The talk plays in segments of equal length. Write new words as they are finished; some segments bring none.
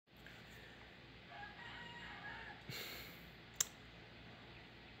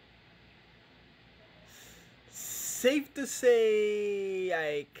Safe to say,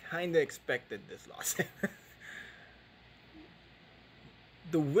 I kind of expected this loss.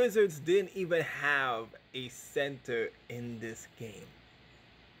 The Wizards didn't even have a center in this game.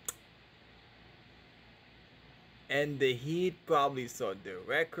 And the Heat probably saw the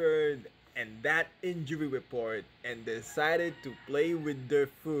record and that injury report and decided to play with their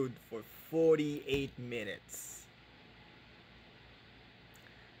food for 48 minutes.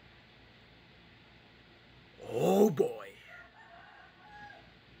 Oh boy.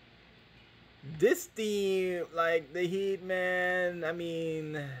 This team, like the Heat, man, I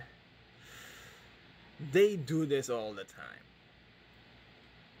mean, they do this all the time.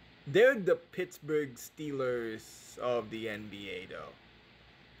 They're the Pittsburgh Steelers of the NBA, though.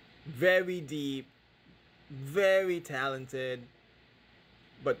 Very deep, very talented,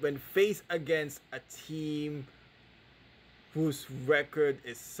 but when faced against a team whose record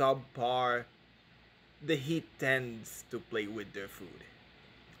is subpar, the Heat tends to play with their food.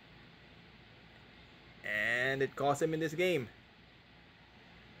 And it cost him in this game.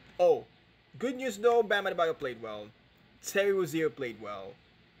 Oh, good news though, Bam Adebayo played well. Terry Rozier played well.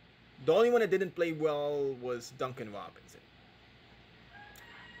 The only one that didn't play well was Duncan Robinson.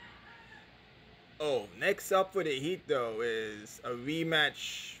 Oh, next up for the Heat though is a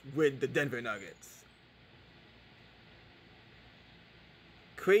rematch with the Denver Nuggets.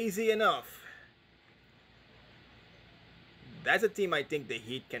 Crazy enough, that's a team I think the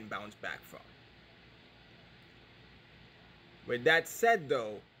Heat can bounce back from. With that said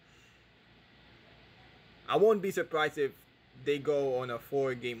though, I won't be surprised if they go on a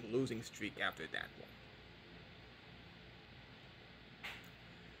 4-game losing streak after that one.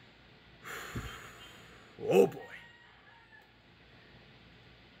 Oh boy.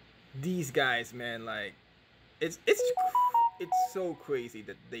 These guys, man, like it's so crazy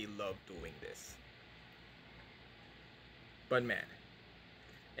that they love doing this. But man.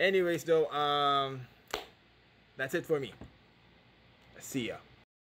 Anyways though, that's it for me. See ya.